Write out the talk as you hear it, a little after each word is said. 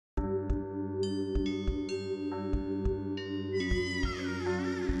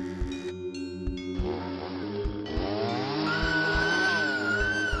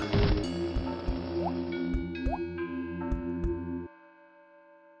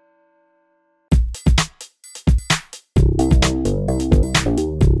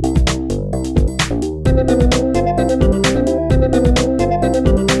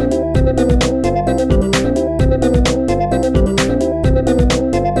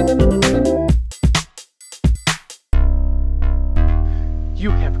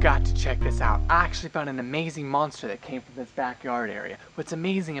I actually found an amazing monster that came from this backyard area. What's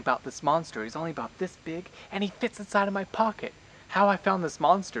amazing about this monster, he's only about this big, and he fits inside of my pocket. How I found this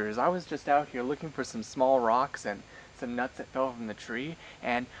monster is I was just out here looking for some small rocks and some nuts that fell from the tree,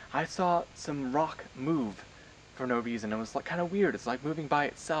 and I saw some rock move for no reason. It was like kind of weird. It's like moving by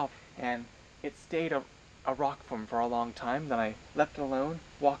itself, and it stayed a rock form for a long time. Then I left it alone,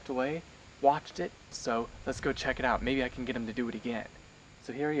 walked away, watched it. So let's go check it out. Maybe I can get him to do it again.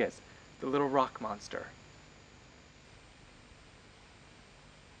 So here he is. The little rock monster.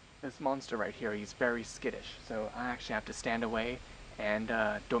 This monster right here, he's very skittish, so I actually have to stand away and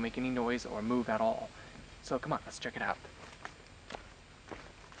don't make any noise or move at all. So come on, let's check it out.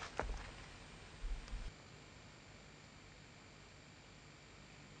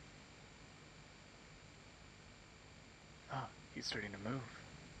 Oh, he's starting to move.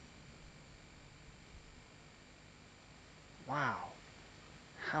 Wow,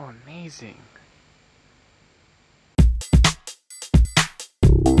 how amazing.